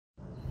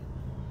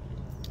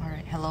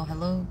Hello,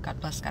 hello. God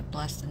bless.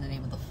 In the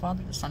name of the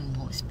Father, the Son, and the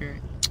Holy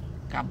Spirit.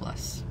 God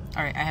bless.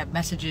 All right, I have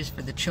messages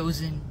for the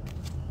chosen,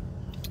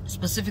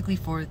 specifically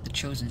for the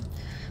chosen.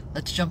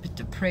 Let's jump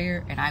into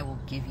prayer, and I will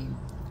give you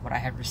what I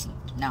have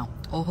received. Now,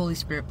 O Holy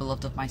Spirit,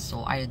 beloved of my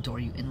soul, I adore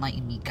you.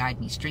 Enlighten me,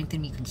 guide me, strengthen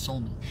me, console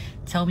me.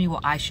 Tell me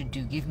what I should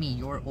do. Give me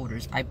your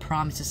orders. I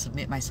promise to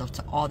submit myself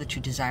to all that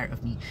you desire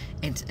of me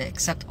and to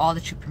accept all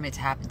that you permit to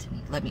happen to me.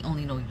 Let me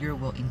only know your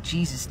will. In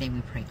Jesus' name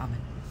we pray. Amen.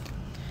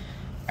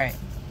 All right.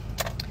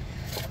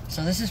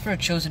 So this is for a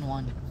chosen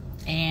one.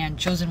 And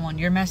chosen one,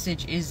 your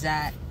message is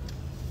that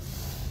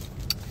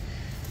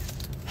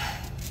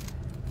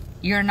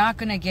you're not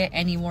going to get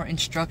any more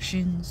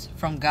instructions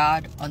from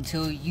God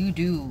until you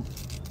do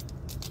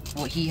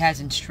what he has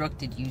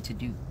instructed you to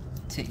do,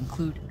 to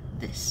include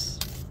this.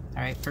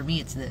 All right, for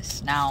me, it's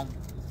this. Now,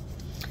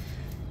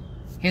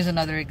 here's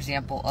another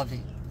example of it.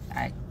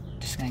 I'm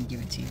just going to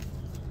give it to you.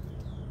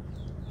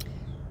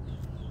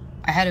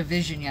 I had a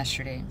vision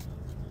yesterday.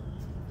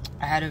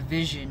 I had a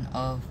vision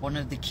of one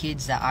of the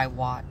kids that I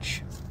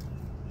watch.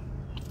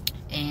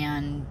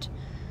 And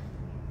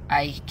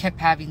I kept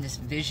having this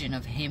vision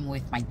of him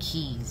with my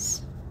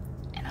keys.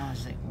 And I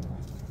was like, well,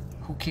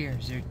 who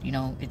cares?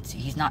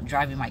 He's not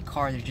driving my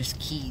car. They're just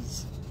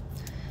keys.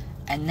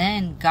 And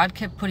then God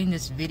kept putting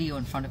this video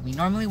in front of me.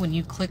 Normally when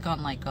you click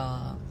on like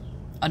a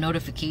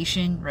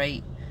notification,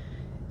 right,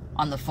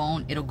 on the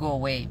phone, it'll go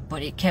away.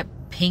 But it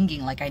kept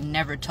pinging like I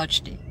never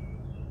touched it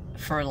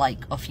for like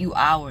a few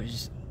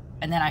hours.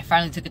 And then I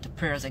finally took it to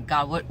prayer. I was like,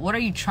 God, what are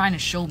you trying to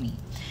show me?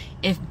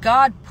 If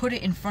God put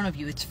it in front of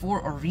you, it's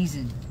for a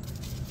reason.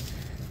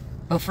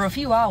 But for a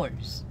few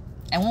hours.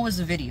 And what was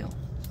the video?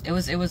 It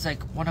was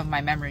like one of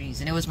my memories,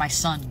 and it was my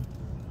son.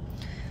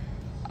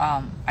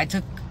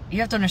 You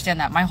have to understand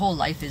that my whole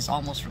life is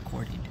almost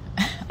recorded.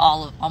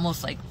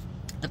 Almost like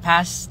the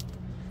past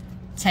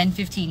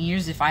 10-15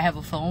 years, if I have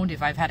a phone,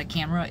 if I've had a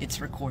camera,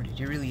 it's recorded.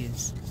 It really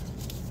is.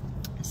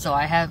 So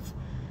I have,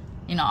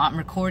 I'm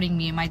recording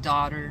me and my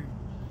daughter,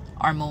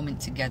 our moment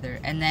together.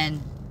 And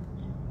then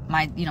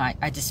I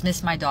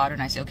dismiss my daughter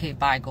and I say, okay,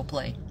 bye, go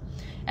play.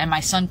 And my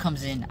son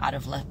comes in out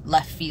of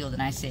left field,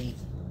 and I say,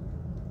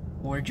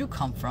 where'd you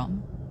come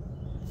from?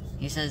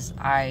 He says,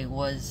 I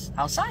was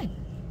outside.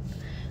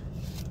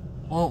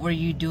 What were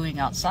you doing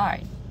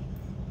outside?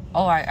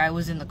 Oh, I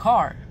was in the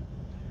car.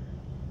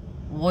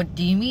 What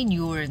do you mean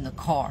you were in the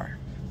car?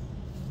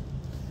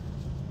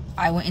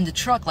 I went in the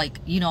truck. Like,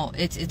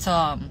 it's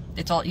a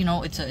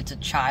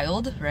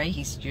child,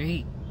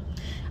 right?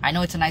 I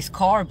know it's a nice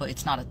car, but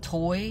it's not a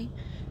toy.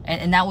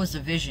 And that was the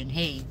vision.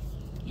 Hey,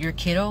 your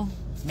kiddo,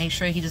 make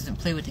sure he doesn't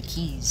play with the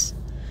keys.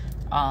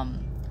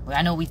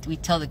 I know we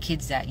tell the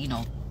kids that,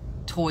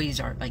 toys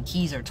are, like,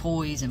 keys are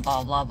toys and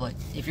blah, blah, but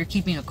if you're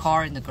keeping a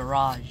car in the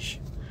garage,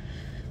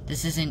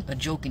 this isn't a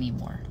joke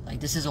anymore. Like,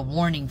 this is a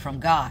warning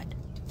from God.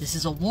 This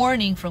is a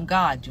warning from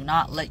God. Do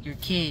not let your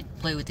kid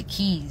play with the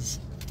keys.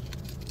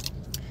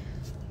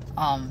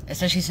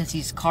 Especially since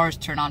these cars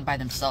turn on by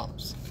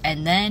themselves.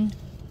 And then,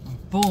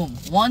 boom,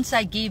 once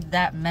I gave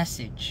that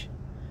message,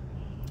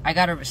 I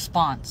got a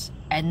response.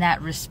 And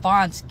that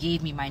response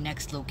gave me my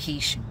next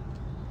location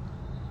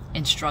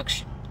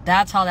instruction.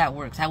 That's how that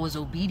works. I was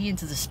obedient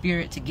to the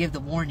Spirit to give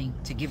the warning,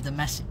 to give the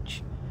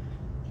message.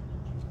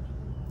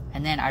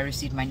 And then I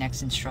received my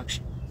next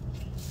instruction.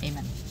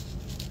 Amen.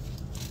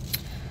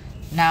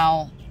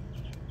 Now,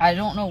 I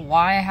don't know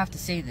why I have to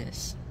say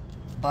this,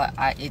 but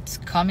it's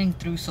coming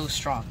through so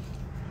strong.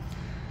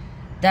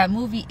 That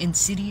movie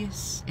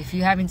Insidious, if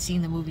you haven't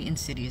seen the movie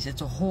Insidious,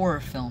 it's a horror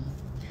film.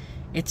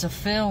 It's a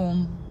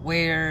film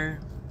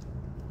where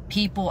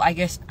people, I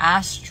guess,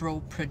 astral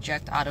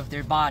project out of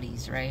their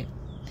bodies, right?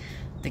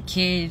 The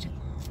kid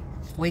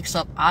wakes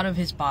up out of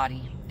his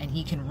body and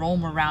he can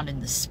roam around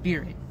in the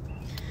spirit.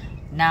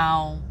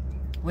 Now,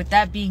 with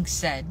that being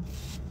said,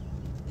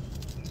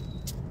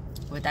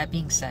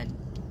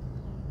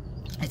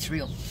 it's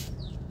real.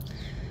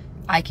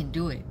 I can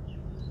do it.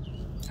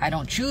 I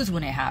don't choose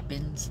when it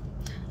happens.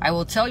 I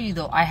will tell you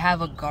though, I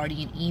have a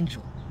guardian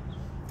angel.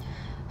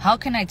 How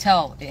can I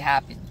tell it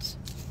happens?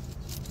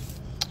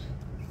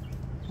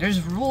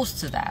 There's rules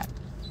to that.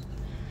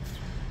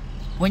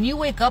 When you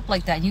wake up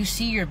like that, you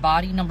see your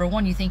body, number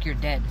one, you think you're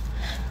dead.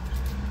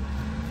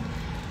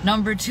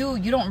 Number two,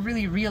 you don't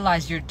really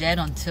realize you're dead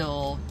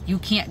until you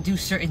can't do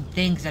certain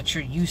things that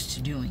you're used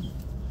to doing.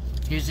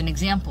 Here's an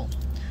example.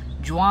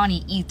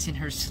 Jhoany eats in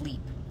her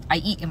sleep. I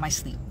eat in my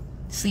sleep.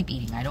 Sleep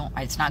eating.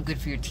 It's not good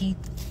for your teeth.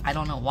 I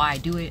don't know why I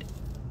do it.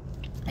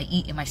 I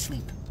eat in my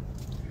sleep.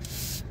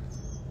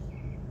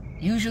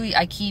 Usually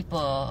I keep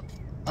a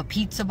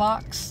pizza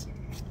box.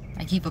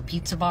 I keep a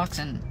pizza box,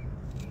 and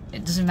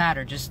it doesn't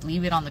matter. Just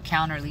leave it on the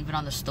counter, leave it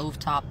on the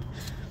stovetop.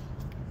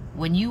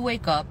 When you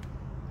wake up,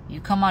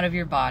 you come out of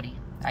your body.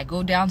 I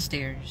go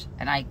downstairs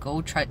and I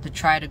go try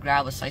to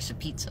grab a slice of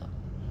pizza.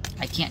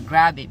 I can't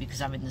grab it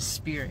because I'm in the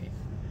spirit.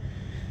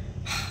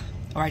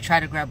 Or I try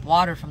to grab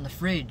water from the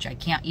fridge. I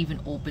can't even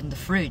open the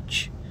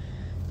fridge.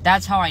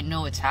 That's how I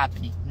know it's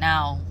happening.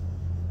 Now,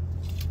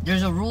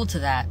 there's a rule to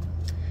that.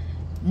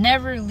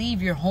 Never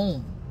leave your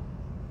home.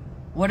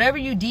 whatever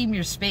you deem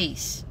your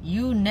space,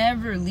 you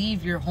never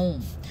leave your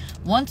home.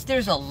 Once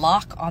there's a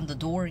lock on the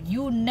door,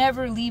 you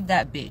never leave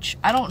that bitch.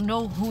 I don't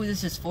know who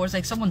this is for. It's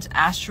like someone's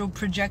astral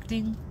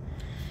projecting.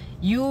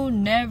 You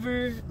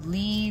never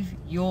leave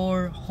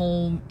your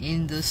home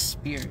in the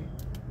spirit.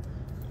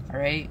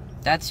 Alright?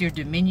 That's your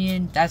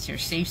dominion. That's your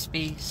safe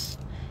space.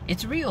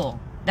 It's real.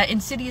 That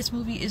Insidious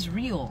movie is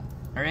real.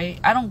 Alright?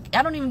 I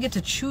don't even get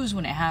to choose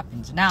when it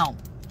happens. Now,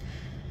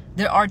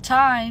 there are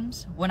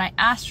times when I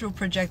astral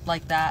project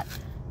like that,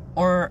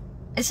 or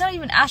it's not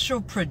even astral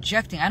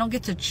projecting. I don't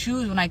get to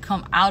choose when I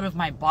come out of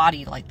my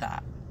body like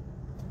that.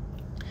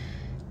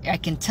 I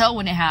can tell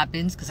when it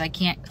happens because I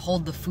can't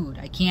hold the food.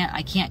 I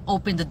can't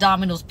open the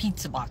Domino's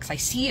pizza box. I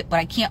see it, but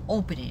I can't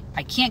open it.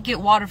 I can't get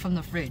water from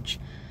the fridge.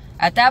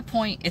 At that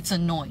point, it's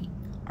annoying.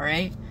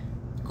 Alright?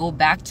 Go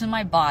back to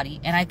my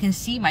body and I can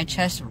see my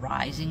chest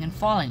rising and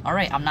falling.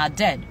 Alright, I'm not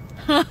dead.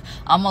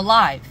 I'm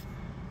alive.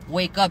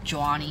 Wake up,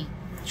 Jhoany.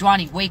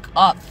 Jhoany, wake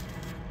up.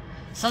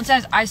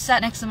 Sometimes I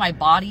sat next to my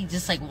body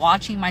just like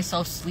watching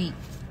myself sleep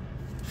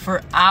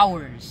for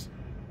hours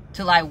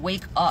till I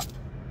wake up.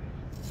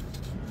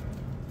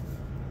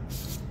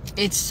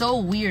 It's so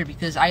weird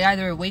because I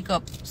either wake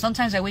up,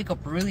 sometimes I wake up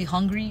really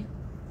hungry,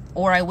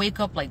 or I wake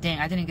up like, dang,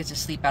 I didn't get to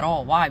sleep at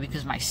all. Why?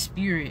 Because my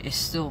spirit is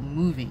still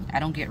moving. I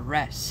don't get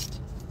rest.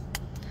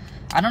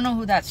 I don't know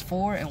who that's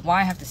for and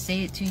why I have to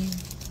say it to you.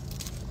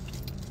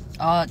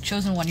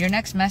 Chosen one, your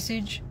next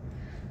message.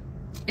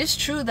 It's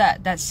true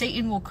that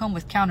Satan will come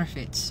with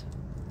counterfeits.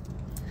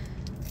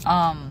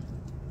 God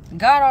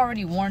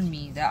already warned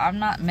me that I'm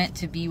not meant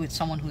to be with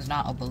someone who's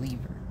not a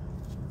believer.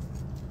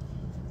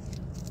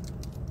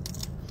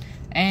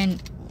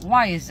 And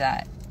why is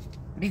that?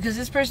 Because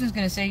this person's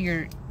going to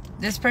say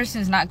this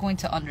person is not going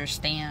to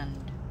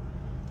understand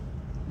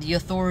the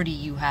authority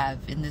you have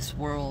in this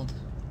world.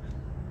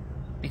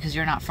 Because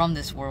you're not from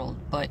this world,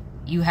 but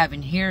you have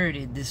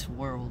inherited this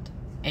world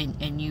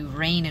and you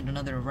reign in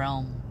another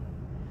realm.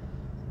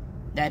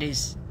 That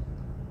is,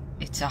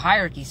 it's a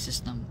hierarchy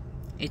system.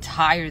 It's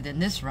higher than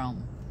this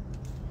realm.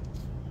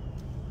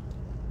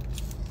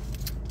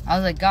 I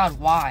was like, God,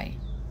 why?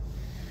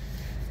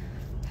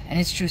 And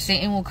it's true,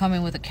 Satan will come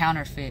in with a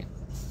counterfeit.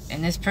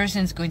 And this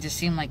person's going to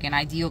seem like an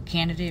ideal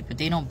candidate, but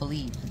they don't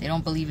believe. They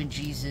don't believe in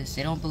Jesus.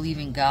 They don't believe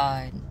in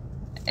God.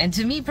 And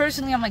to me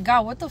personally, I'm like,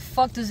 God, what the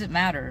fuck does it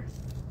matter?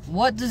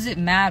 What does it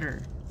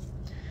matter?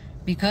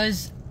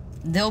 Because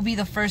they'll be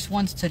the first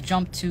ones to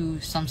jump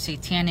to some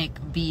satanic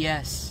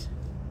BS.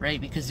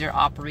 Right? Because they're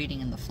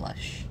operating in the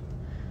flesh.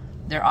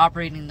 They're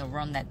operating in the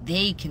realm that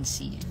they can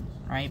see in.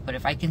 Right? But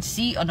if I can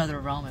see another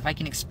realm, if I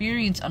can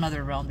experience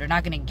another realm, they're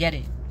not going to get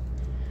it.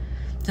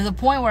 To the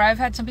point where I've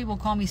had some people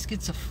call me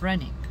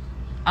schizophrenic.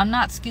 I'm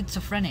not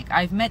schizophrenic.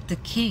 I've met the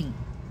King.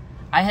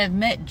 I have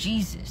met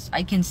Jesus.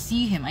 I can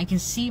see him. I can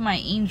see my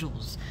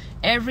angels.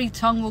 Every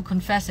tongue will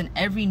confess and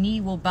every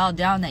knee will bow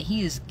down that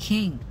he is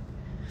King.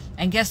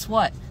 And guess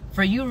what?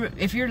 For you,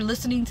 if you're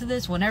listening to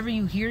this, whenever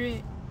you hear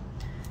it,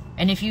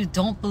 and if you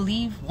don't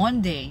believe,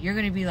 one day you're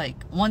gonna be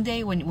like, one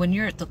day when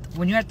you're at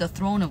the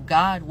throne of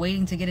God,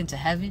 waiting to get into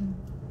heaven,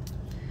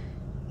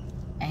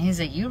 and he's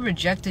like, you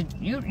rejected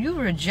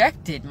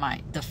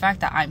the fact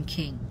that I'm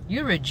King.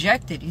 You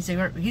rejected. He's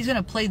like, he's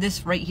gonna play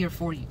this right here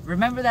for you.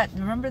 Remember that?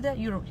 Remember that?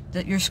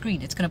 Your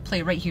screen. It's gonna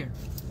play right here.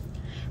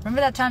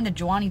 Remember that time that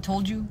Jhoany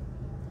told you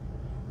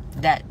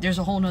that there's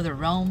a whole nother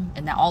realm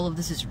and that all of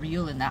this is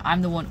real and that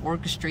I'm the one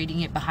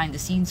orchestrating it behind the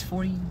scenes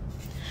for you,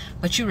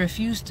 but you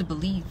refused to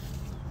believe.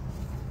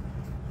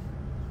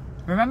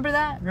 Remember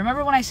that?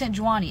 Remember when I sent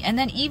Jhoany? And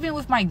then even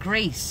with my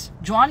grace,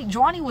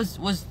 Jhoany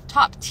was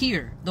top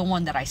tier, the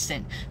one that I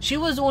sent. She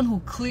was the one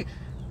who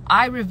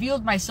I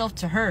revealed myself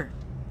to her.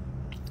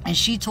 And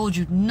she told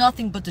you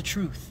nothing but the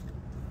truth.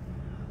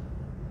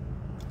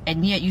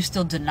 And yet you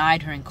still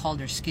denied her and called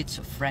her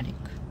schizophrenic.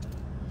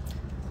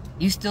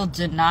 You still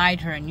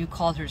denied her and you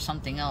called her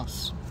something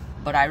else.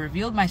 But I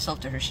revealed myself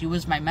to her. She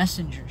was my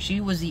messenger. She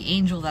was the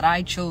angel that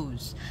I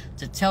chose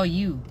to tell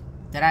you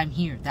that I'm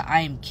here, that I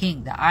am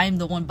King, that I am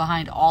the one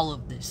behind all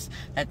of this,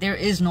 that there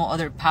is no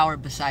other power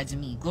besides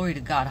me. Glory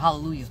to God.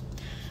 Hallelujah.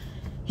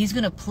 He's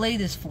going to play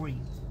this for you.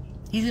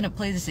 He's going to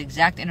play this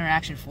exact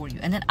interaction for you.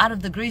 And then out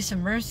of the grace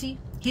and mercy,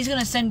 he's going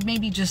to send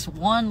maybe just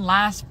one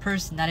last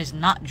person that is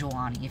not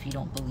Jhoany, if you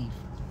don't believe.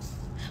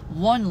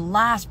 One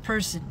last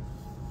person.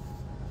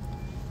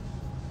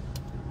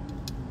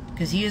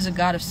 Because he is a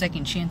God of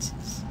second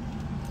chances.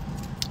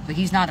 But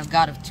he's not a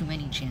God of too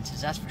many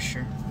chances, that's for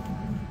sure.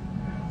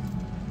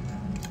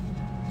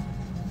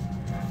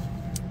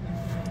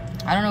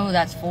 I don't know who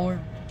that's for.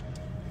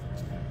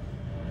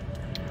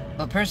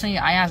 But personally,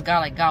 I ask God,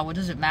 like, God, what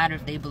does it matter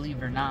if they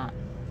believe or not?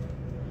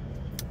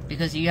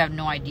 Because you have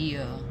no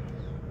idea.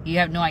 You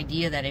have no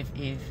idea that if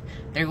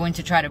they're going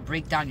to try to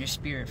break down your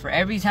spirit. For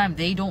every time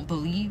they don't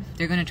believe,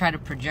 they're going to try to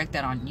project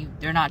that on you.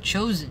 They're not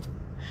chosen.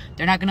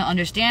 They're not going to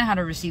understand how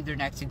to receive their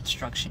next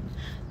instruction.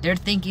 They're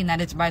thinking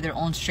that it's by their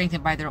own strength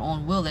and by their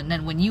own will. And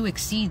then when you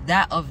exceed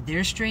that of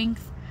their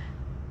strength,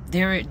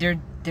 they're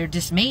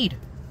dismayed.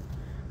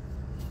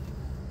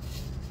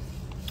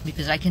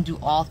 Because I can do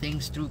all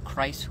things through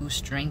Christ who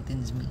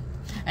strengthens me.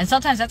 And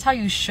sometimes that's how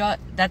you shut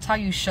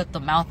the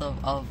mouth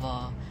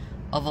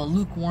of a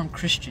lukewarm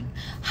Christian.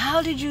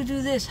 How did you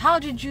do this? How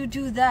did you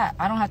do that?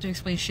 I don't have to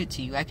explain shit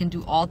to you. I can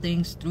do all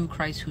things through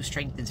Christ who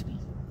strengthens me.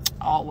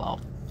 Oh,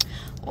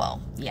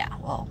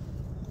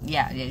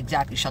 yeah,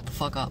 exactly. Shut the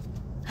fuck up.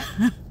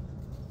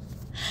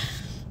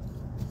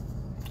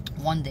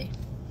 One day.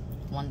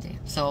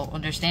 So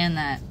understand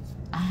that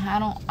I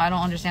don't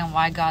understand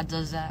why God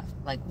does that.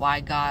 Like, why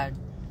God,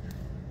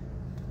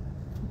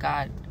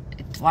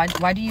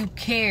 why do you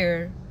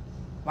care?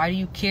 Why do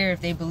you care if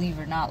they believe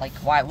or not? Like,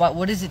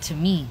 what is it to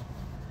me?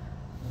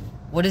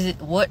 What is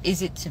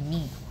it to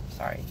me?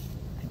 Sorry,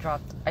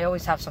 I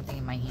always have something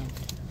in my hand.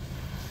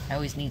 I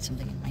always need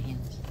something in my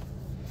hands.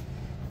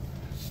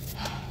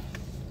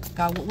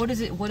 God, what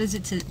is it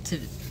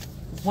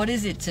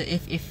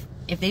to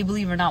if they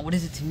believe or not, what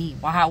is it to me?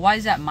 Why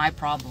is that my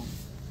problem?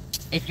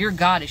 If you're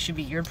God, it should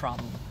be your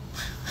problem.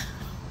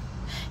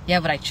 Yeah,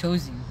 but I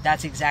chose you.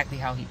 That's exactly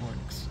how he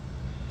works.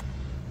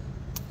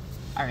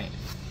 Alright.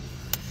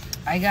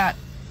 I got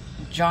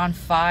John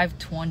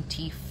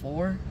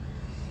 5:24.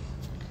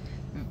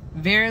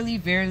 Verily,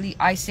 verily,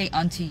 I say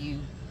unto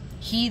you,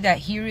 he that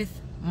heareth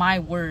my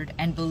word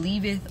and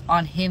believeth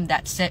on him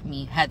that sent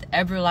me hath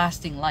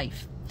everlasting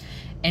life,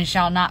 and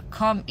shall not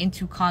come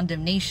into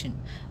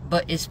condemnation,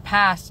 but is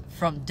passed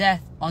from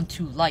death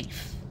unto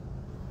life.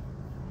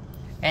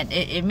 And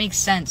it makes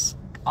sense.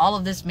 All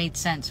of this made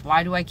sense.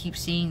 Why do I keep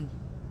seeing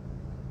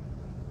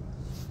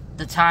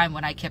the time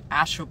when I kept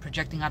astral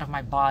projecting out of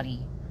my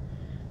body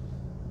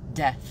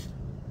death?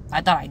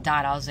 I thought I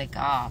died. I was like,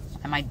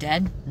 am I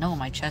dead? No,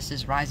 my chest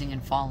is rising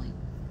and falling.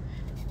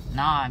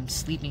 Nah, I'm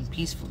sleeping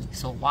peacefully.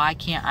 So why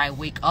can't I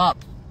wake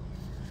up?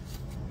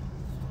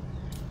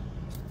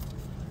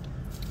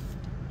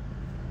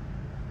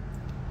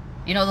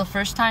 You know, the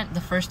first time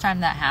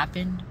that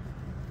happened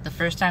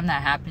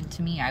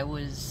to me, I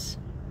was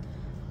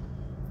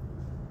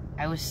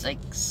like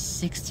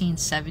 16,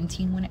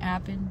 17 when it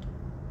happened.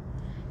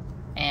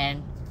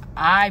 And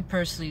I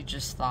personally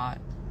just thought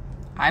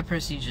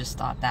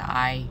that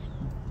I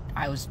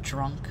was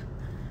drunk,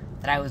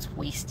 that I was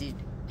wasted,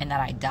 and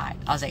that I died.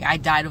 I was like, I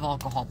died of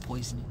alcohol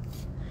poisoning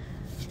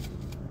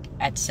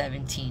at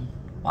 17.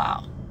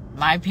 Wow.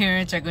 My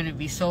parents are going to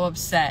be so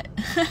upset.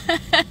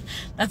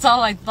 That's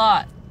all I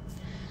thought.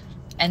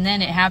 And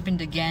then it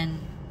happened again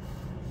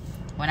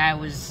when I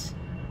was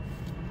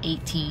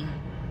 18,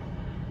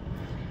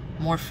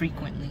 more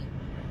frequently.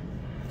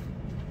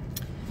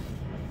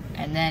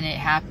 And then it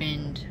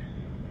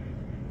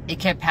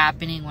kept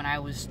happening when I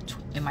was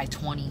in my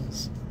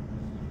 20s.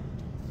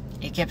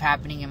 It kept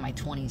happening in my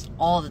 20s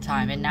all the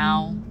time. And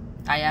now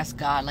I ask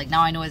God, like,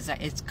 now I know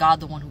it's God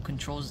the one who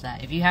controls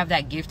that. If you have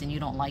that gift and you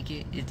don't like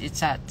it,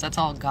 that's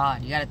all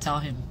God. You gotta tell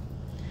him.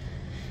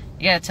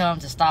 You gotta tell him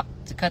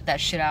to cut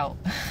that shit out.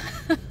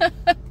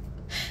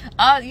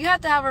 You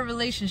have to have a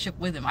relationship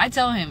with him. I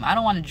tell him, I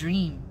don't want to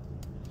dream.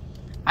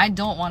 I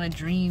don't want to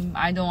dream.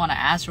 I don't want to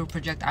astral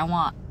project. I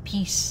want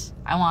peace.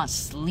 I want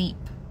sleep.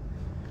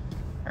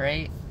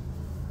 Alright?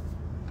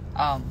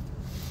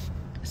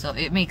 So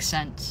it makes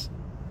sense.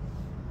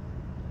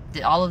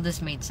 All of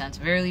this made sense.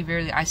 Verily,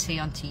 verily, I say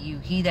unto you,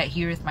 he that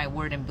heareth my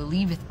word and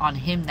believeth on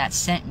him that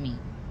sent me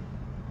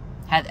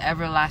hath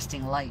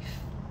everlasting life.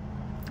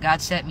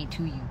 God sent me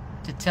to you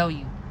to tell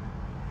you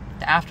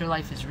the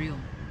afterlife is real.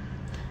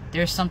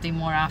 There's something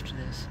more after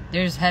this.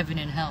 There's heaven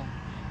and hell.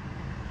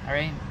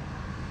 Alright?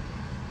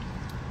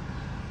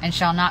 And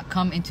shall not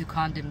come into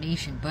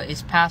condemnation, but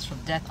is passed from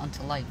death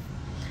unto life.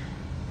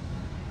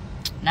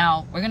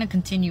 Now, we're going to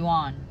continue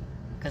on,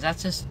 because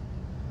that's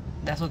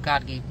what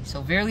God gave me.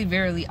 So, verily,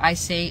 verily, I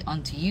say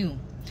unto you,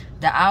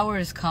 the hour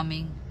is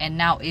coming, and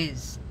now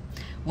is,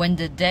 when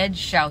the dead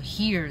shall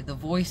hear the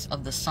voice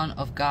of the Son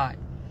of God,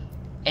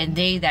 and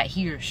they that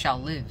hear shall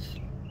live.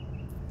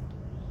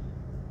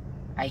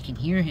 I can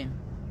hear him.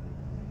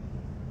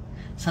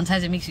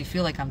 Sometimes it makes me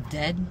feel like I'm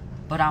dead,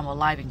 but I'm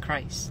alive in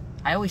Christ.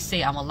 I always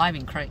say I'm alive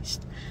in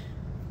Christ.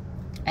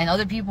 And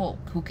other people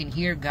who can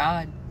hear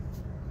God,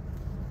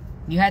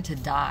 you had to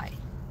die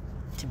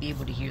to be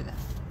able to hear that.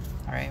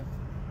 Alright?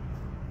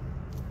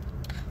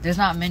 There's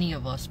not many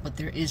of us, but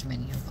there is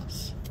many of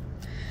us.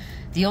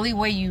 The only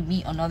way you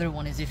meet another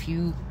one is if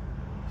you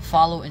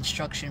follow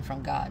instruction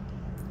from God.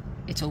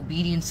 It's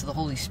obedience to the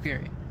Holy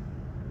Spirit.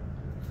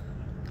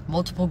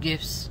 Multiple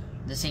gifts,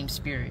 the same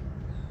Spirit.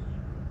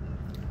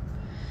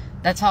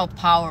 That's how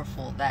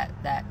powerful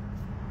that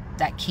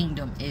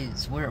kingdom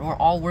is. We're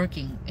all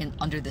working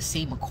under the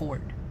same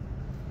accord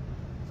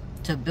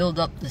to build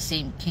up the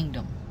same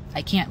kingdom.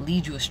 I can't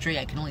lead you astray.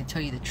 I can only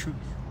tell you the truth.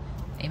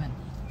 Amen.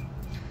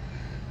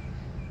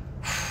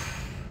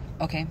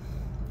 Okay.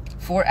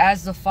 For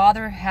as the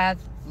Father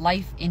hath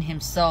life in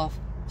himself,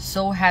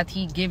 so hath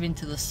he given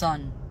to the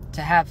Son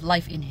to have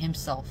life in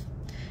himself,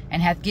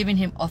 and hath given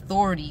him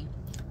authority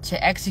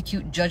to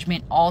execute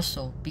judgment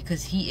also,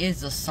 because he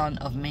is the Son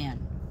of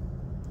Man.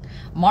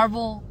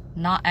 Marvel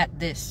not at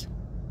this,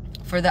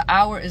 for the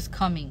hour is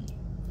coming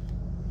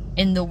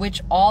in the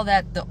which all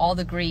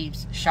the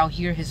graves shall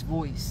hear his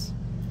voice,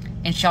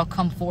 and shall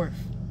come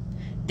forth,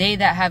 they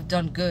that have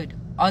done good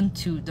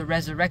unto the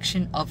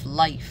resurrection of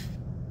life,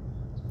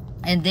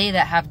 and they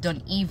that have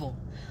done evil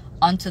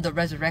unto the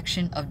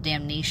resurrection of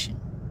damnation.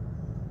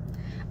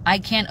 I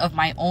can of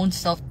my own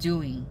self do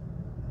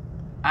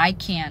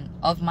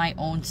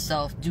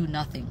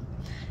nothing.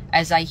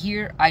 As I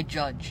hear, I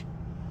judge,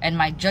 and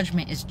my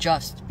judgment is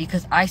just,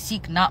 because I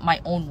seek not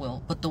my own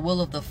will, but the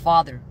will of the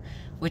Father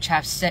which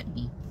hath sent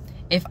me.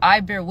 If I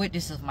bear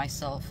witness of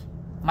myself,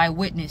 my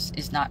witness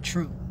is not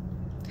true.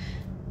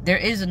 There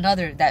is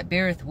another that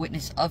beareth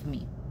witness of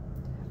me.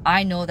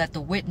 I know that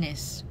the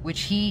witness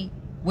which he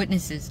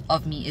witnesses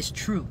of me is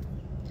true.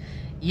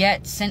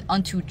 Yet sent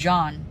unto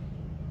John,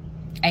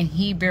 and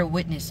he bear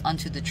witness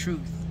unto the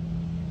truth.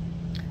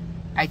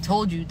 I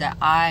told you that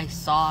I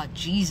saw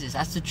Jesus.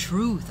 That's the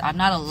truth. I'm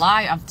not a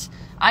liar.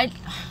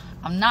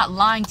 I'm not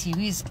lying to you.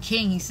 He's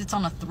king. He sits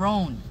on a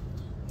throne.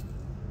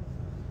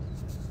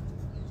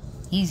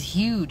 He's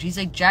huge. He's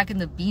like Jack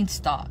and the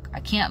Beanstalk. I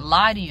can't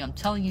lie to you. I'm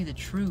telling you the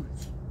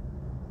truth.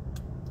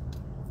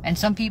 And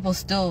some people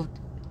still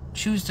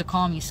choose to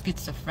call me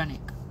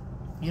schizophrenic.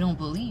 You don't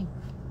believe.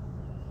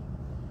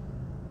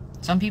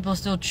 Some people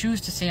still choose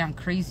to say I'm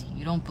crazy.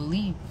 You don't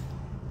believe.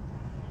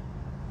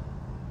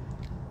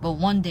 But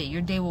one day,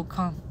 your day will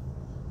come.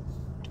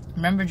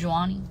 Remember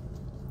Jhoany?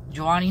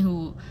 Jhoany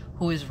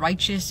who is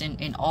righteous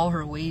in all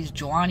her ways.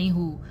 Jhoany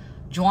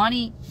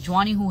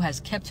who has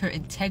kept her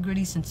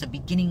integrity since the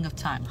beginning of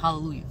time.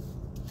 Hallelujah.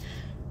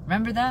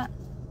 Remember that?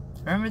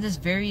 Remember this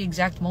very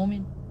exact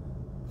moment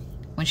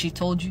when she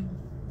told you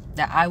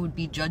that I would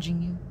be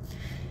judging you?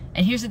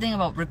 And here's the thing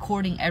about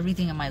recording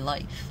everything in my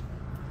life.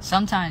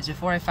 Sometimes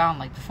before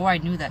I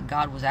knew that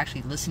God was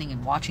actually listening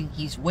and watching,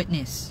 he's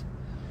witness.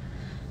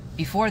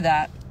 Before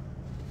that,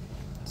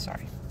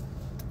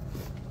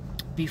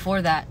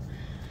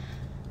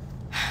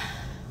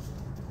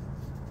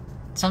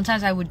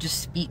 sometimes I would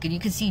just speak, and you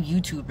can see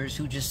YouTubers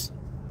who just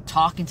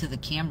talk into the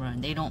camera,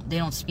 and they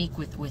don't speak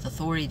with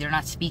authority. They're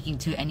not speaking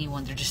to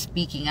anyone. They're just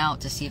speaking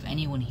out to see if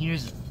anyone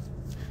hears them.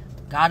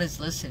 God is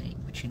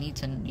listening, but you need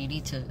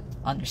to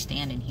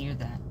understand and hear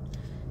that.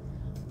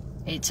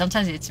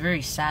 Sometimes it's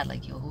very sad,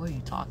 like, yo, who are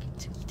you talking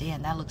to?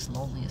 Damn, that looks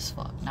lonely as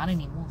fuck. Not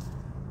anymore.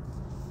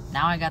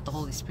 Now I got the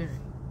Holy Spirit.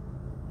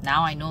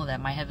 Now I know that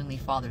my Heavenly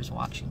Father is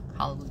watching.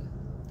 Hallelujah.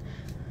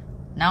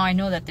 Now I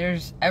know that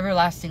there's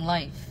everlasting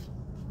life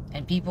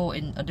and people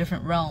in a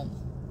different realm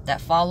that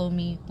follow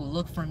me, who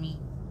look for me.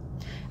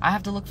 I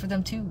have to look for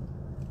them too.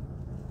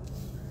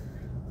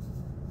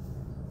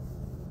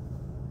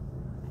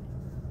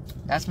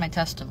 That's my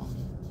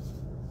testimony.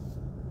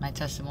 My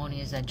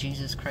testimony is that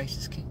Jesus Christ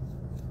is King.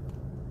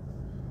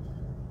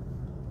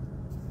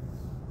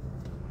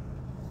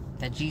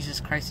 That Jesus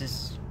Christ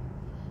is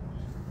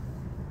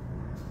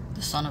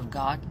the Son of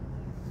God.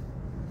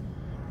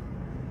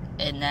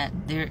 And that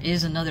there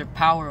is another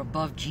power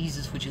above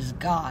Jesus, which is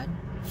God,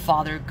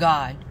 Father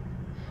God.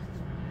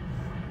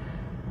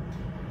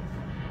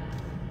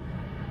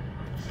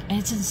 And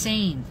it's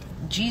insane.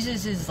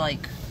 Jesus is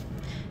like,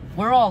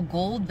 we're all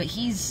gold, but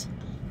he's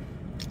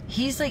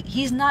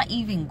not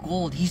even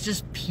gold. He's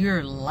just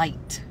pure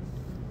light.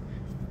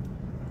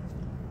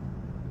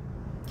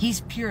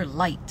 He's pure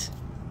light.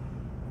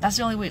 That's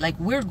the only way. Like,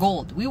 we're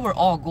gold. We were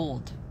all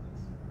gold.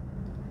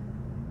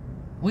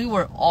 We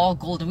were all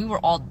gold, and we were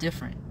all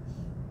different.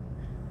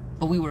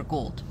 But we were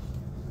gold.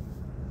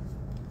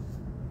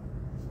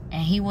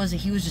 And he was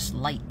just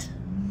light.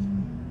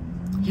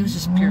 He was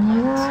just pure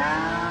light.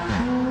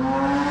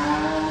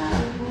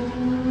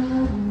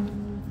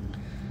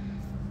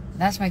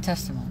 That's my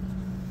testimony.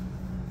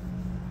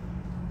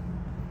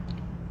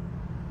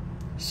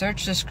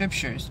 Search the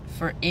scriptures,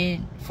 for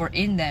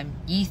in them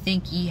ye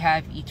think ye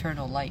have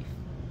eternal life.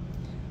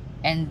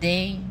 And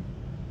they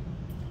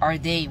are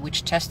they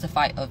which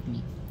testify of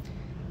me.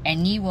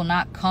 And ye will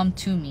not come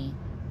to me,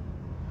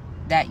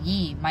 that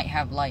ye might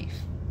have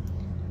life.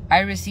 I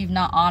receive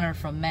not honor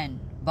from men,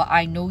 but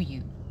I know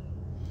you,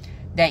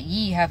 that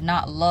ye have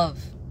not the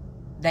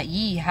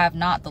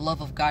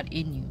love of God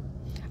in you.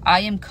 I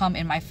am come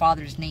in my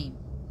Father's name,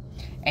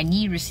 and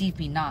ye receive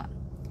me not.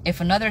 If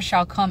another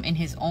shall come in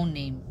his own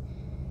name,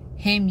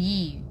 him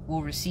ye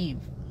will receive.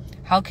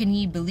 How can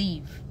ye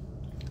believe,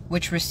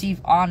 which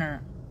receive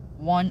honor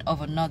one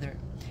of another,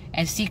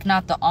 and seek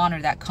not the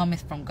honor that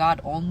cometh from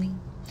God only?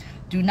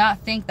 Do not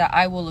think that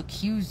I will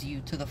accuse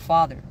you to the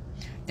Father.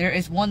 There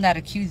is one that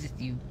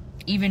accuseth you,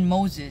 even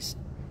Moses,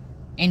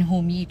 in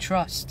whom ye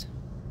trust.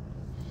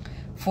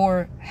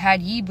 For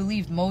had ye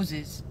believed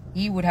Moses,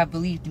 ye would have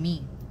believed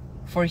me,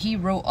 for he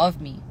wrote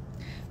of me.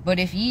 But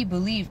if ye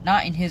believe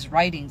not in his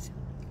writings,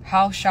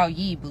 how shall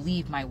ye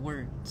believe my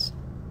words?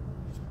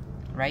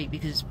 Right?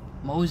 Because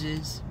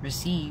Moses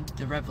received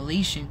the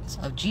revelations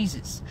of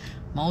Jesus.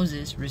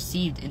 Moses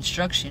received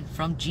instruction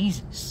from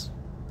Jesus,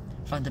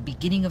 from the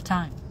beginning of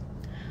time,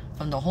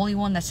 from the Holy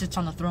One that sits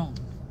on the throne.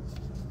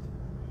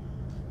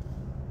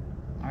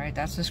 Alright,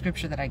 that's the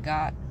scripture that I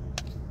got.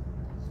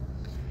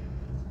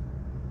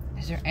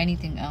 Is there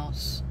anything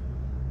else?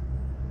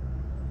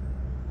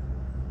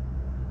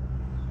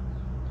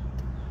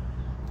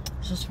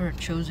 This is for a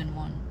chosen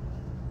one.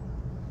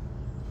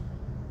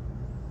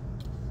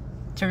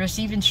 To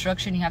receive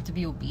instruction, you have to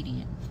be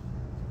obedient.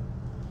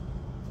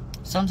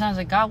 Sometimes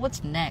like, God,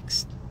 what's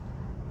next?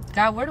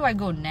 God, where do I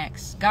go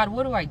next? God,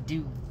 what do I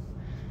do?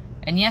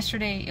 And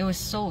yesterday it was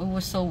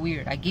so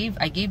weird. I gave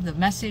the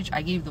message,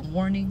 I gave the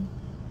warning.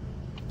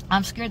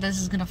 I'm scared this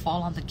is gonna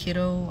fall on the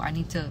kiddo. I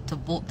need to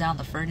bolt down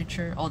the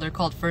furniture. Oh, they're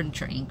called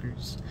furniture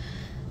anchors.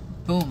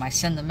 Boom, I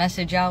send the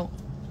message out,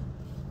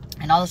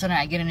 and all of a sudden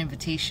I get an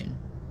invitation.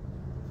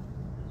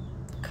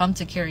 Come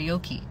to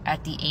karaoke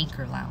at the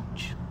Anchor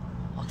Lounge.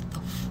 What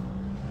the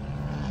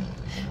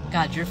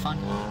God, you're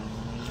funny.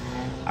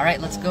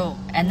 Alright, let's go.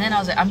 And then I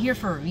was like, I'm here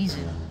for a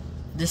reason.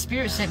 The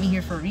Spirit sent me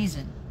here for a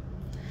reason.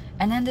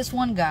 And then this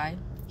one guy,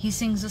 he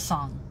sings a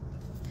song.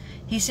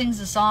 He sings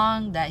a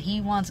song that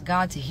he wants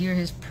God to hear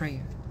his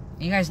prayer.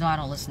 You guys know I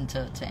don't listen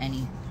to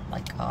any,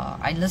 like,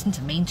 I listen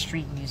to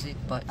mainstream music,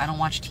 but I don't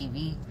watch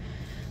TV.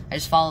 I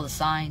just follow the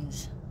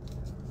signs.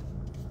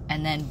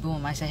 And then,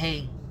 boom, I say,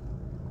 hey,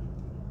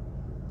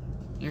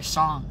 your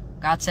song.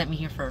 God sent me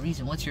here for a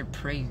reason. What's your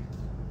prayer?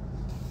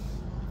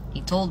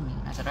 He told me.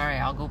 I said, all right,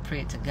 I'll go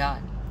pray it to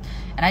God.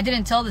 And I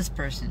didn't tell this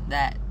person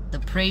that the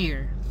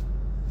prayer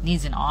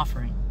needs an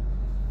offering.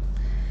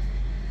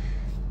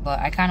 But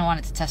I kind of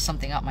wanted to test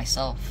something out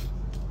myself.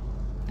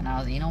 And I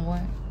was like, you know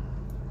what?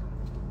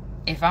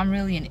 If I'm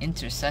really an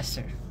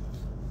intercessor,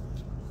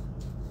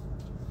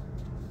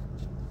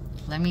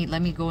 let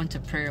me go into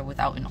prayer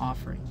without an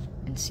offering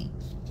and see.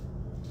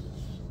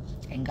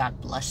 And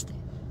God blessed it.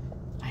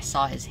 I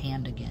saw his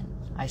hand again.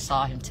 I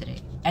saw him today.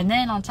 And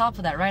then on top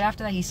of that, right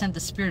after that, he sent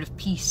the spirit of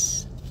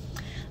peace.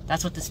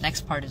 That's what this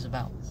next part is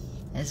about.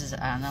 This is,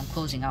 and I'm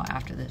closing out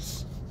after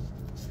this.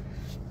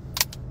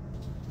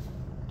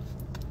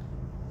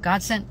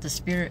 God sent the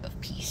spirit of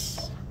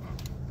peace.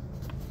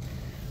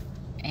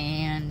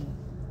 And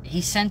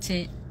he sent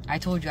it. I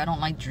told you I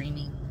don't like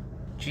dreaming.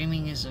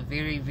 Dreaming is a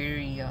very,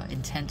 very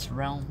intense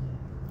realm.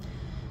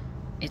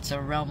 It's a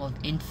realm of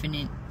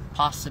infinite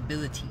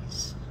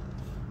possibilities.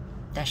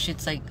 That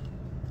shit's like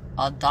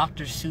a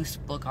Dr. Seuss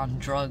book on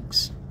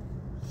drugs.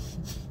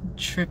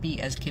 Trippy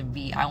as can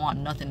be. I want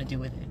nothing to do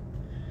with it.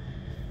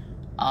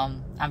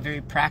 I'm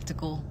very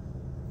practical.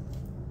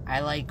 I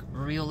like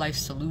real life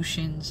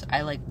solutions.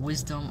 I like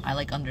wisdom. I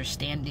like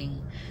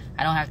understanding.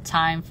 I don't have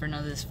time for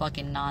none of this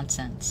fucking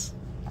nonsense.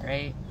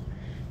 Alright?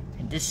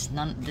 And this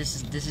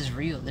is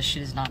real. This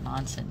shit is not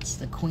nonsense.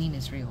 The Queen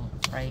is real,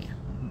 right?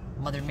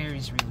 Mother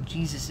Mary's real.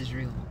 Jesus is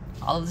real.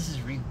 All of this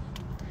is real.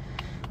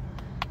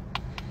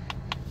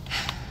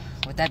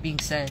 With that being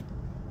said,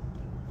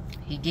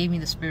 he gave me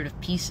the spirit of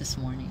peace this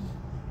morning.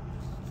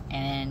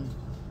 And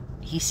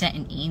he sent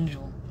an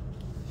angel.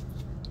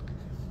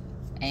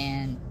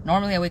 And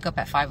normally I wake up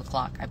at 5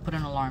 o'clock. I put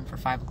an alarm for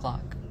 5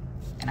 o'clock.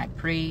 And I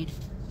prayed.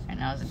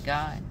 And I was like,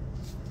 God.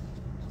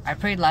 I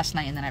prayed last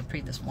night and then I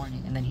prayed this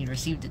morning. And then he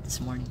received it this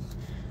morning.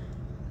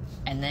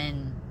 And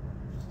then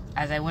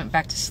as I went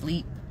back to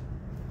sleep,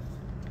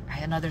 I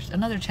had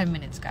another 10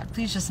 minutes, God.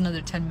 Please, just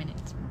another 10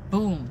 minutes.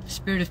 Boom.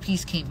 Spirit of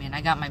peace came in.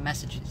 I got my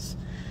messages.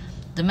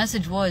 The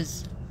message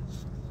was,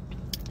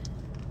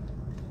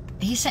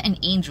 he sent an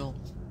angel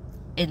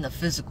in the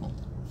physical.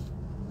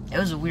 It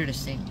was the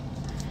weirdest thing.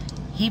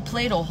 He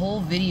played a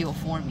whole video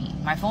for me.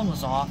 My phone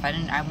was off.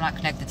 I'm not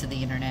connected to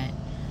the internet.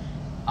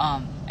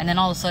 And then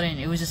all of a sudden,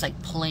 it was just like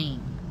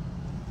playing.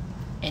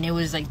 And it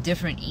was like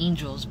different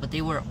angels, but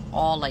they were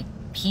all like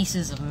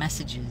pieces of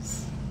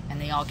messages. And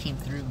they all came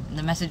through. And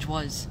the message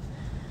was,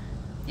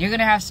 you're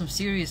gonna have some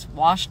serious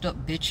washed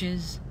up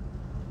bitches.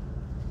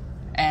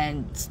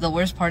 And the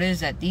worst part is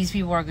that these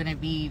people are gonna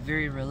be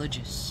very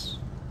religious.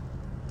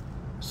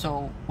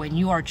 So when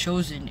you are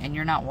chosen and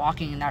you're not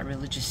walking in that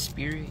religious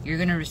spirit, you're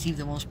gonna receive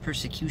the most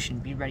persecution.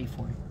 Be ready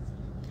for it.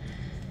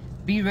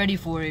 Be ready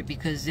for it,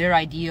 because their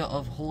idea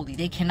of holy,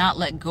 they cannot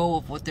let go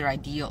of what their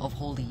idea of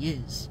holy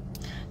is.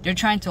 They're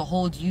trying to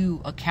hold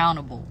you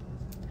accountable.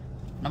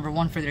 Number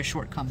one, for their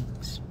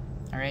shortcomings.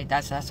 Alright,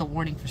 that's a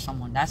warning for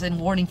someone. That's a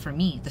warning for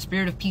me. The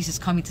spirit of peace is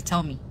coming to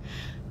tell me.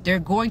 They're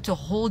going to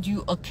hold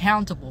you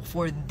accountable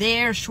for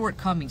their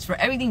shortcomings, for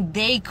everything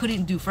they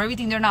couldn't do, for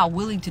everything they're not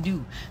willing to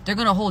do. They're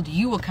going to hold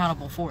you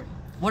accountable for it.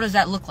 What does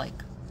that look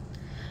like?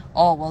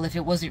 Oh, well, if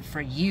it wasn't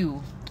for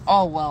you,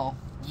 oh, well,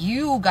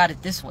 you got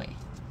it this way.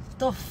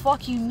 The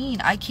fuck you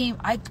mean? I came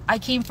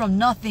from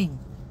nothing.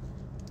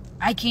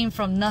 I came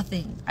from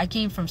nothing. I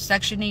came from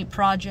Section 8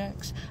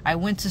 projects. I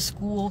went to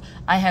school.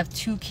 I have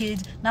 2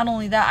 kids. Not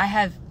only that, I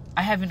have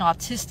an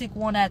autistic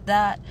one at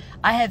that.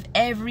 I have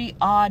every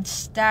odd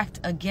stacked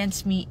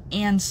against me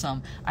and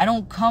some. I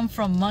don't come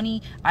from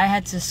money. I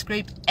had to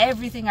scrape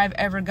everything I've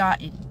ever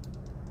gotten.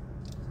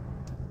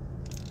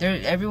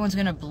 Everyone's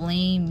gonna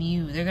blame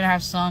you. They're gonna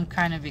have some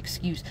kind of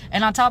excuse.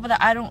 And on top of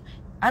that, I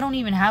don't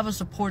even have a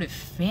supportive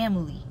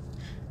family.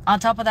 On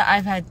top of that,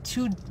 I've had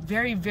 2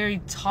 very,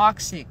 very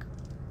toxic,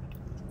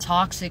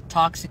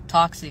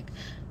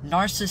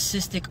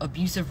 narcissistic,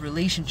 abusive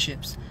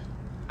relationships.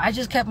 I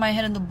just kept my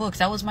head in the books.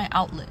 That was my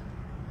outlet.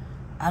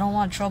 I don't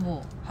want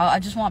trouble. I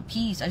just want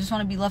peace. I just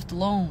want to be left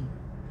alone.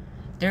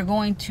 They're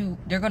going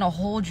to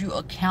hold you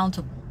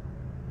accountable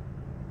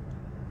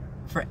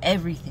for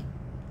everything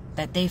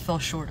that they fell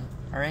short of.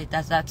 All right,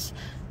 that's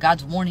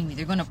God's warning me.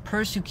 They're going to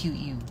persecute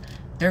you.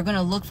 They're going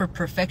to look for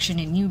perfection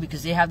in you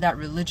because they have that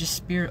religious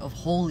spirit of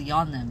holy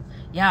on them.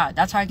 Yeah,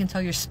 that's how I can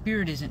tell your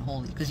spirit isn't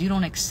holy, because you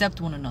don't accept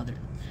one another.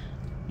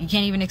 You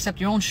can't even accept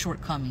your own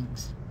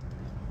shortcomings.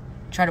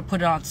 Try to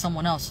put it on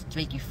someone else to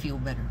make you feel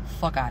better.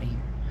 Fuck out of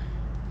here.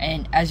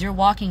 And as you're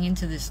walking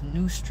into this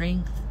new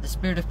strength, the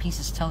spirit of peace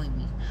is telling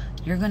me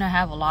you're going to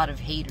have a lot of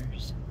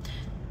haters.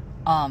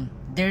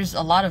 There's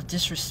a lot of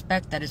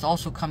disrespect that is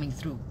also coming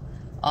through.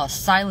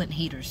 Silent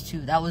haters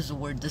too. That was the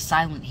word, the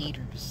silent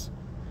haters.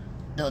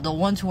 The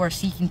ones who are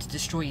seeking to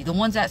destroy you. The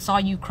ones that saw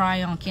you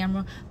cry on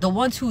camera. The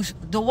ones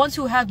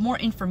who have more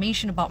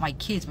information about my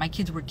kids. My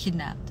kids were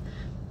kidnapped.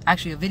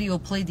 Actually, a video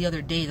played the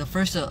other day. The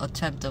first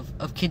attempt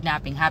of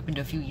kidnapping happened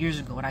a few years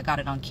ago, and I got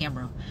it on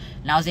camera.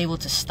 And I was able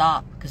to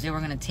stop because they were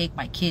going to take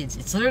my kids.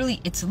 It's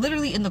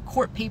literally in the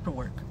court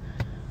paperwork.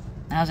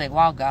 And I was like,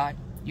 wow, God,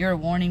 you're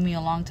warning me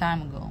a long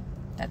time ago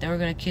that they were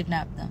going to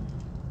kidnap them.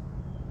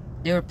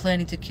 They were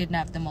planning to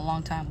kidnap them a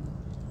long time ago.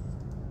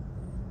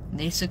 And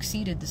they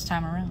succeeded this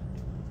time around.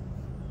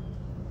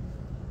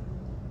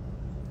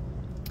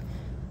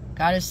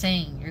 God is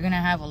saying you're going to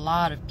have a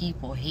lot of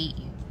people hate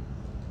you.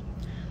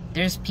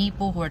 There's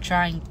people who are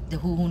trying,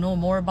 who know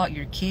more about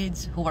your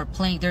kids, who are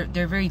playing,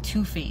 they're very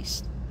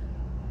two-faced.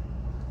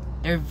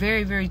 They're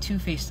very, very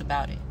two-faced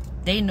about it.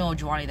 They know,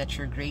 Jhoany, that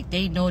you're great.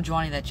 They know,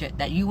 Jhoany,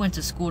 that you went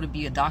to school to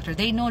be a doctor.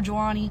 They know,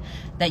 Jhoany,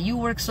 that you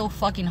work so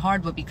fucking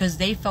hard, but because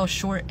they fell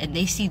short and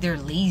they see their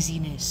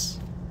laziness.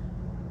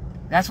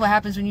 That's what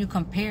happens when you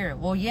compare.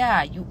 Well,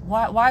 yeah,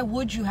 why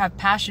would you have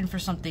passion for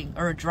something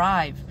or a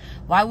drive?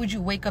 Why would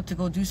you wake up to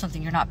go do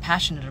something you're not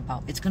passionate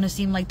about? It's going to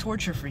seem like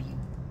torture for you.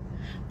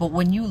 But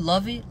when you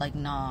love it, like,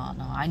 nah,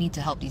 I need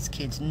to help these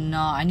kids.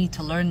 Nah, I need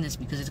to learn this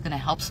because it's going to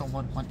help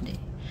someone one day.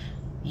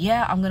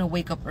 Yeah, I'm going to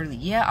wake up early.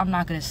 Yeah, I'm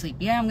not going to sleep.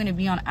 Yeah, I'm going to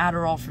be on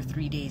Adderall for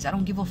 3 days. I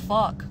don't give a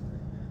fuck.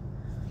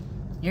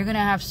 You're going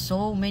to have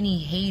so many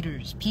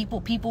haters.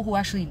 People who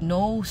actually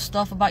know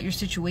stuff about your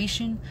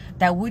situation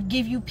that would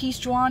give you peace,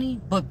 Jhoany.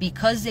 But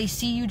because they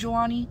see you,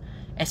 Jhoany,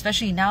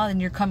 especially now that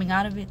you're coming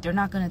out of it, they're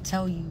not going to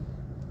tell you.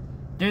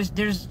 There's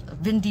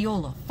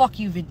Vindiola. Fuck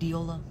you,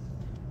 Vindiola.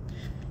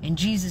 In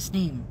Jesus'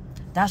 name.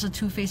 That's a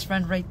two-faced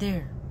friend right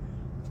there.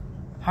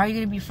 How are you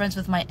going to be friends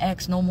with my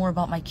ex, know more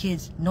about my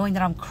kids, knowing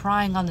that I'm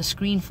crying on the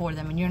screen for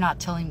them and you're not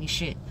telling me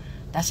shit?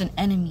 That's an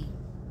enemy.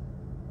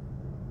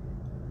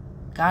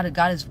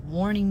 God is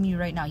warning me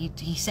right now.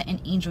 He sent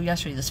an angel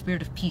yesterday, the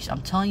spirit of peace.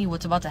 I'm telling you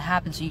what's about to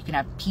happen so you can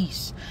have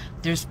peace.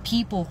 There's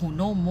people who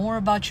know more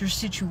about your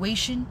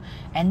situation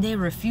and they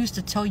refuse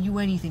to tell you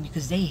anything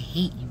because they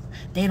hate you.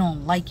 They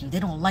don't like you. They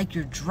don't like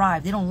your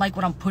drive. They don't like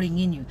what I'm putting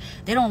in you.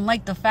 They don't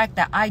like the fact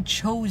that I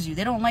chose you.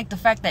 They don't like the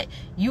fact that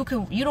you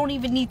don't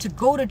even need to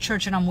go to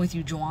church and I'm with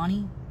you,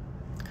 Jhoany,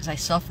 because I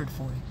suffered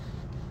for it.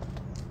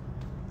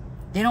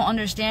 They don't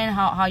understand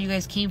how you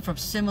guys came from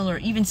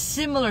even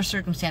similar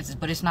circumstances,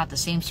 but it's not the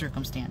same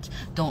circumstance.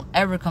 Don't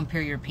ever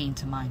compare your pain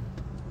to mine.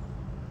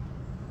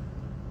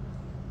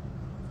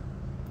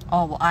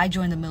 Oh, well, I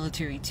joined the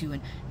military too,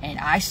 and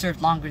I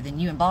served longer than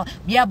you. And blah.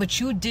 Yeah, but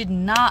you did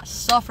not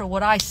suffer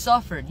what I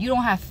suffered. You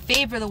don't have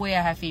favor the way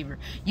I have favor.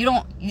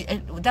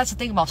 That's the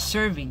thing about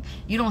serving.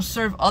 You don't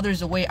serve others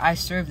the way I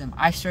serve them.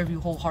 I serve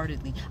you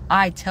wholeheartedly.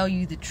 I tell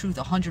you the truth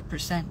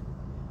 100%.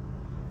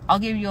 I'll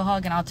give you a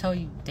hug and I'll tell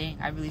you, dang,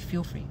 I really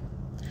feel for you.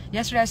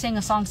 Yesterday I sang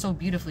a song so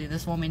beautifully.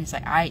 This woman is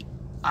like,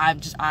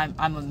 I'm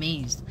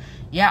amazed.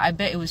 Yeah, I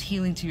bet it was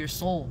healing to your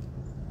soul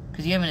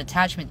because you have an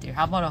attachment there.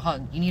 How about a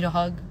hug? You need a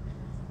hug?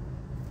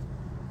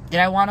 Did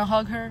I want to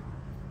hug her?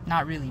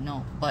 Not really,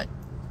 no. But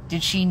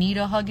did she need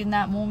a hug in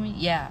that moment?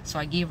 Yeah, so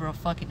I gave her a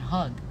fucking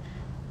hug.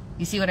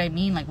 You see what I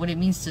mean? Like what it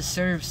means to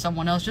serve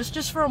someone else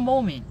just for a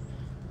moment.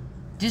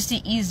 Just to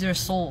ease their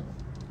soul.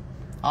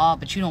 Oh,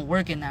 but you don't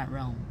work in that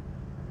realm.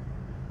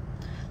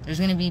 There's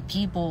going to be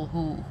people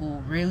who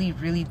really,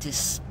 really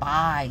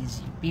despise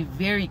you. Be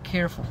very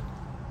careful.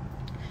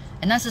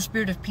 And that's the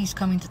spirit of peace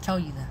coming to tell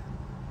you that.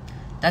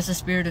 That's the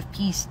spirit of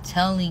peace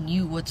telling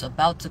you what's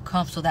about to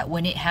come so that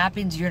when it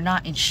happens, you're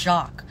not in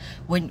shock.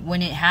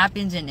 When it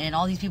happens and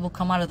all these people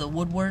come out of the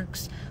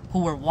woodworks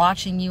who are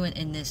watching you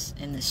in this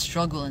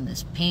struggle, in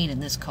this pain,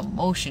 in this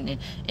commotion,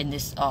 in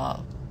this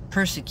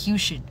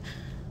persecution,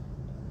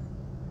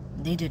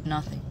 they did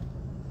nothing.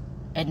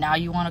 And now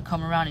you want to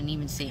come around and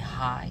even say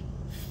hi.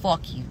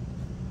 Fuck you.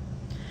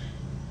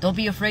 Don't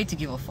be afraid to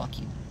give a fuck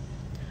you.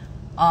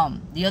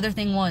 The other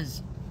thing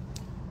was,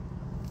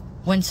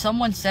 when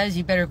someone says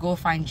you better go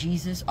find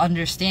Jesus,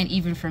 understand,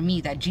 even for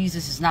me, that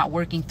Jesus is not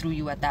working through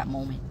you at that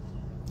moment.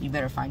 You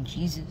better find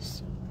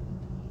Jesus.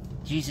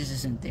 Jesus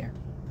isn't there.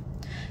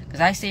 Because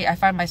I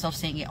find myself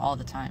saying it all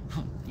the time.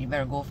 You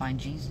better go find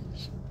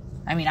Jesus.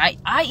 I mean,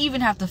 I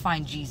even have to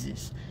find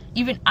Jesus.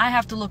 Even I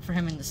have to look for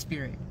him in the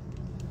spirit.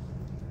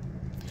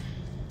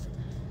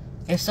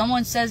 If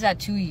someone says that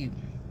to you,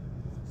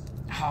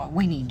 oh,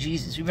 we need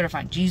Jesus, we better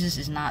find Jesus,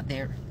 is not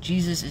there.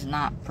 Jesus is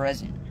not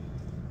present.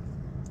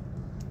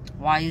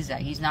 Why is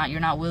that? You're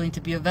not willing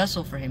to be a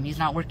vessel for him. He's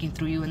not working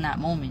through you in that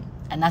moment.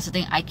 And that's the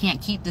thing. I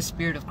can't keep the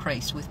Spirit of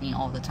Christ with me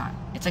all the time.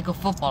 It's like a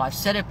football. I've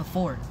said it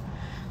before.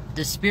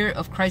 The Spirit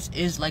of Christ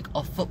is like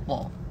a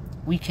football.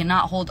 We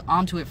cannot hold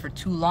onto it for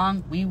too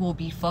long. We will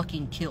be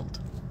fucking killed.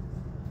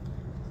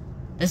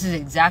 This is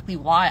exactly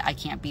why I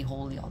can't be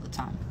holy all the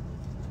time.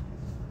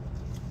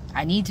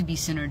 I need to be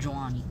sinner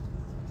Jhoany.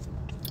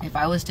 If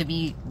I was to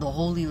be the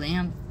Holy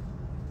Lamb,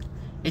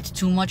 it's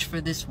too much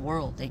for this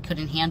world. They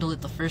couldn't handle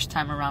it the first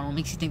time around. What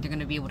makes you think they're going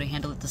to be able to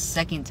handle it the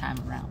second time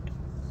around?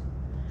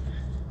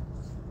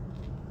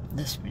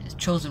 The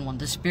chosen one.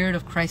 The Spirit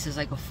of Christ is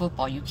like a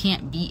football. You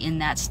can't be in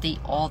that state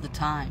all the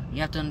time.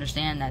 You have to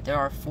understand that there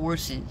are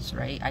forces,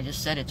 right? I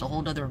just said it's a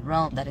whole other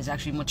realm that is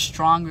actually much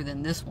stronger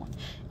than this one.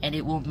 And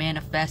it will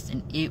manifest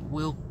and it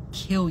will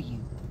kill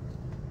you.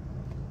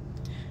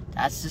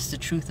 That's just the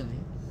truth of it.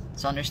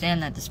 So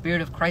understand that the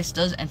Spirit of Christ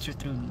does enter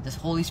through me. This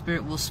Holy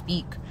Spirit will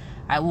speak.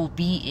 I will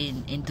be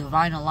in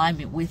divine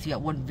alignment with you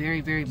at one very,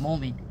 very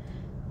moment.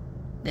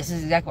 This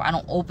is exactly why I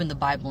don't open the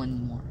Bible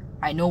anymore.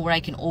 I know where I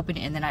can open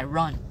it and then I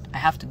run. I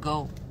have to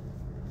go.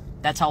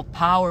 That's how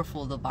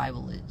powerful the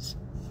Bible is.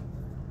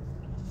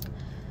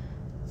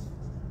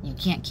 You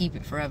can't keep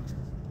it forever.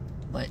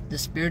 But the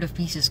Spirit of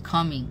peace is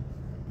coming.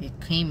 It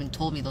came and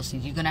told me those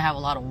things. You're going to have a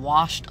lot of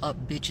washed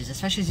up bitches,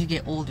 especially as you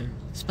get older.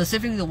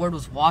 Specifically, the word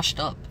was washed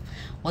up.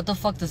 What the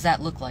fuck does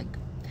that look like?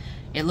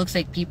 It looks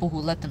like people who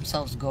let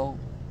themselves go.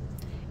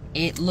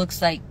 It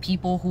looks like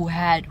people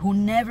who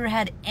never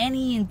had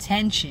any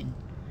intention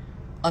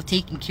of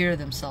taking care of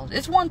themselves.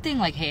 It's one thing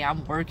like, hey,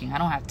 I'm working. I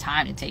don't have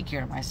time to take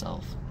care of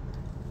myself.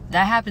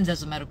 That happens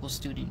as a medical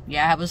student.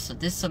 Yeah,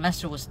 this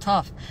semester was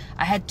tough.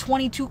 I had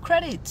 22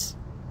 credits.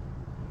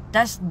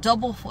 That's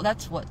double.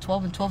 That's what,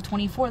 12 and 12,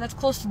 24. That's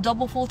close to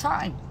double full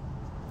time.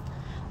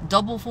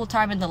 Double full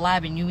time in the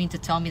lab, and you mean to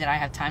tell me that I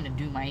have time to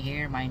do my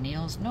hair, my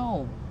nails?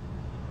 No.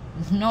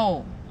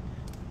 No.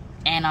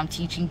 And I'm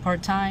teaching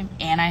part-time,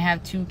 and I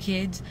have 2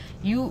 kids.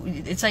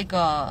 It's like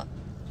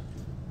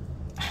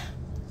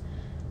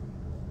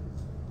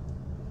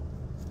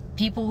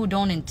people who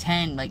don't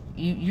intend, like,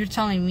 you're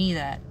telling me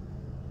that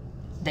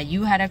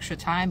you had extra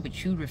time,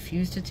 but you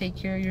refused to take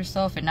care of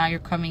yourself, and now you're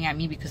coming at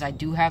me because I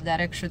do have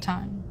that extra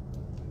time?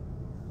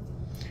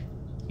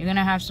 You're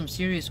gonna have some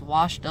serious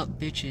washed up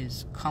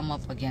bitches come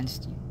up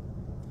against you,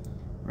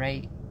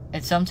 right?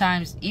 And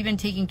sometimes even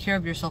taking care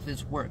of yourself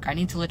is work. I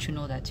need to let you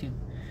know that too.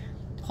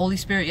 Holy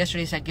Spirit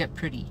yesterday said get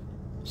pretty,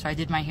 so I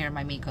did my hair and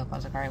my makeup. I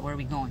was like, all right, where are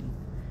we going?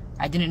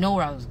 I didn't know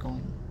where I was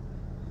going,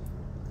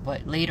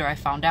 but later I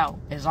found out.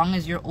 As long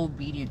as you're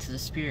obedient to the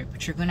Spirit,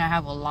 but you're gonna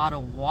have a lot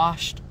of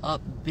washed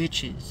up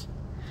bitches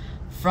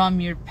from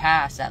your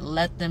past that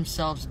let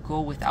themselves go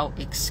without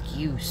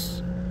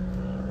excuse.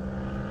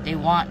 They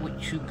want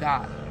what you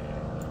got.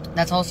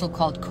 That's also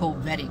called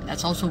coveting.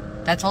 That's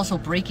also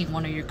breaking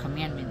one of your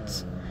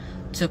commandments.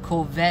 To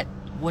covet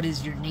what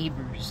is your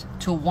neighbor's.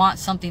 To want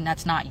something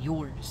that's not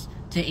yours.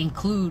 To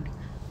include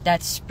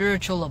that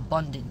spiritual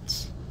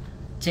abundance.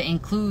 To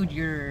include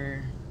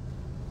your,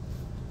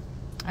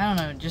 I don't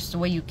know, just the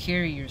way you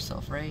carry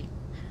yourself, right?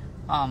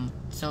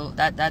 So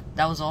that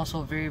was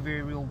also a very,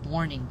 very real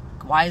warning.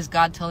 Why is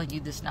God telling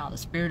you this now? The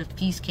Spirit of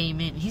peace came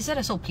in. He said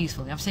it so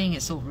peacefully. I'm saying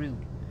it so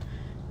rude.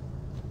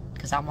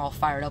 Because I'm all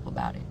fired up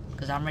about it.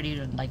 Because I'm ready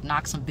to like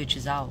knock some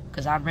bitches out.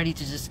 Because I'm ready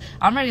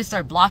to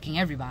start blocking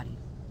everybody.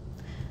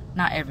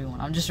 Not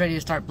everyone. I'm just ready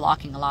to start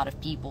blocking a lot of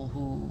people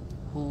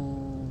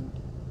who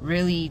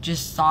really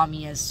just saw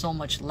me as so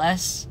much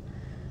less.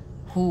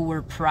 Who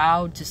were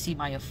proud to see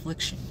my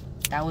affliction.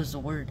 That was the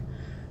word.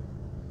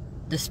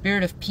 The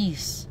Spirit of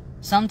peace.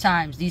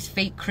 Sometimes these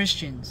fake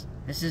Christians,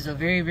 this is a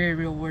very, very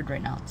real word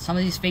right now. Some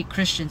of these fake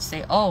Christians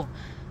say, oh,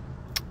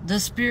 the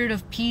Spirit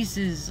of peace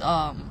is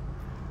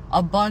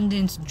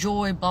abundance,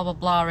 joy, blah, blah,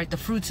 blah, right? The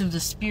fruits of the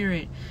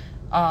Spirit.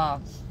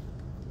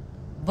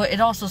 But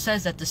it also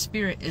says that the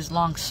Spirit is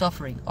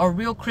long-suffering. A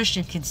real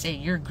Christian can say,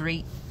 you're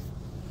great.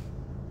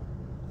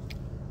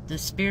 The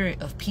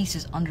Spirit of peace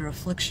is under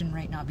affliction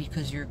right now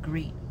because you're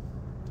great.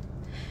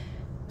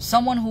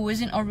 Someone who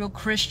isn't a real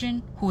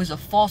Christian, who is a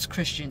false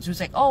Christian, who's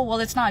like, oh, well,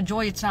 it's not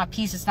joy, it's not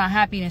peace, it's not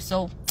happiness,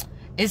 so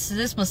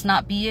this must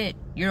not be it.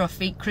 You're a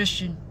fake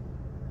Christian.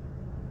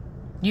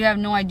 You have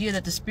no idea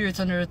that the Spirit's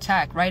under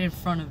attack right in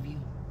front of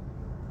you.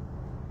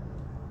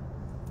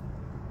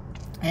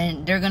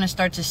 And they're going to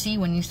start to see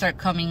when you start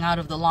coming out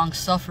of the long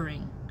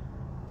suffering.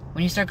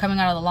 When you start coming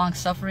out of the long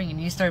suffering and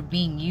you start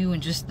being you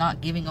and just not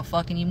giving a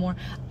fuck anymore,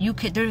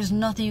 there's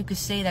nothing you could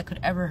say that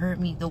could ever hurt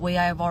me the way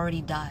I have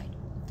already died.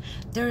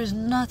 There is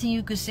nothing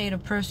you could say to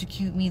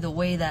persecute me the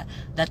way that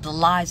the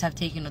lies have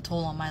taken a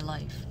toll on my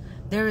life.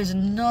 There is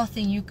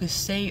nothing you could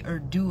say or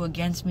do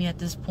against me at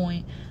this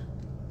point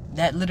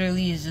that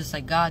literally is just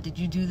like, God, did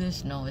you do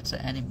this? No, it's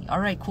an enemy.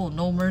 Alright, cool.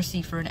 No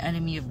mercy for an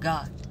enemy of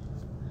God.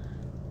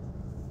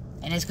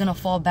 And it's going to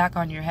fall back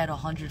on your head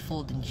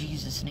 100-fold in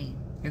Jesus' name.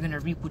 You're going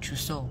to reap what you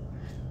sow.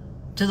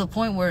 To the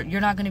point where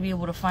you're not going to be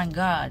able to find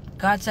God.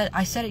 God said,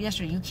 I said it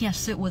yesterday, you can't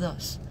sit with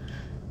us.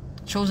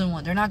 chosen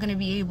one. They're not going to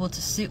be able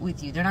to sit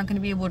with you. They're not going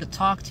to be able to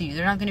talk to you.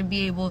 They're not going to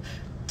be able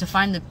to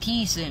find the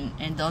peace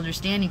and the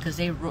understanding, because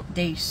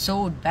they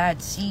sowed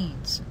bad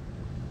seeds.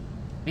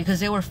 Because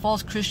they were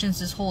false Christians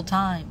this whole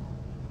time.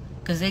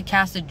 Because they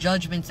casted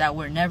judgments that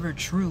were never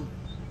true.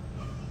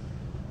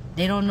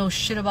 They don't know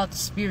shit about the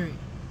Spirit.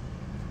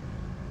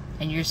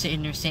 And you're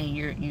sitting there saying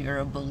you're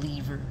a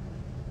believer.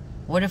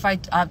 What if I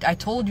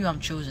told you I'm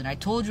chosen? I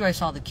told you I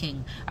saw the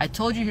King. I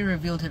told you he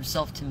revealed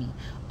himself to me.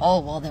 Oh,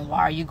 well then why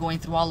are you going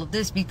through all of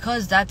this?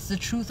 Because that's the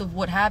truth of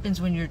what happens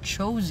when you're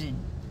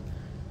chosen.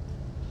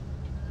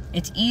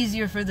 It's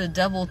easier for the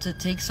devil to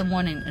take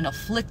someone and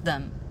afflict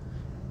them.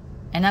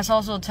 And that's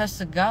also a test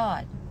of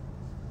God.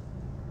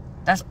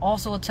 That's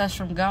also a test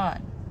from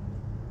God.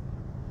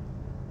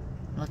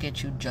 Look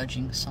at you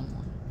judging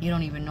someone. You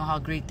don't even know how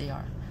great they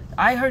are.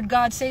 I heard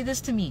God say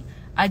this to me.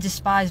 I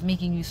despise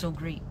making you so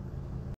great.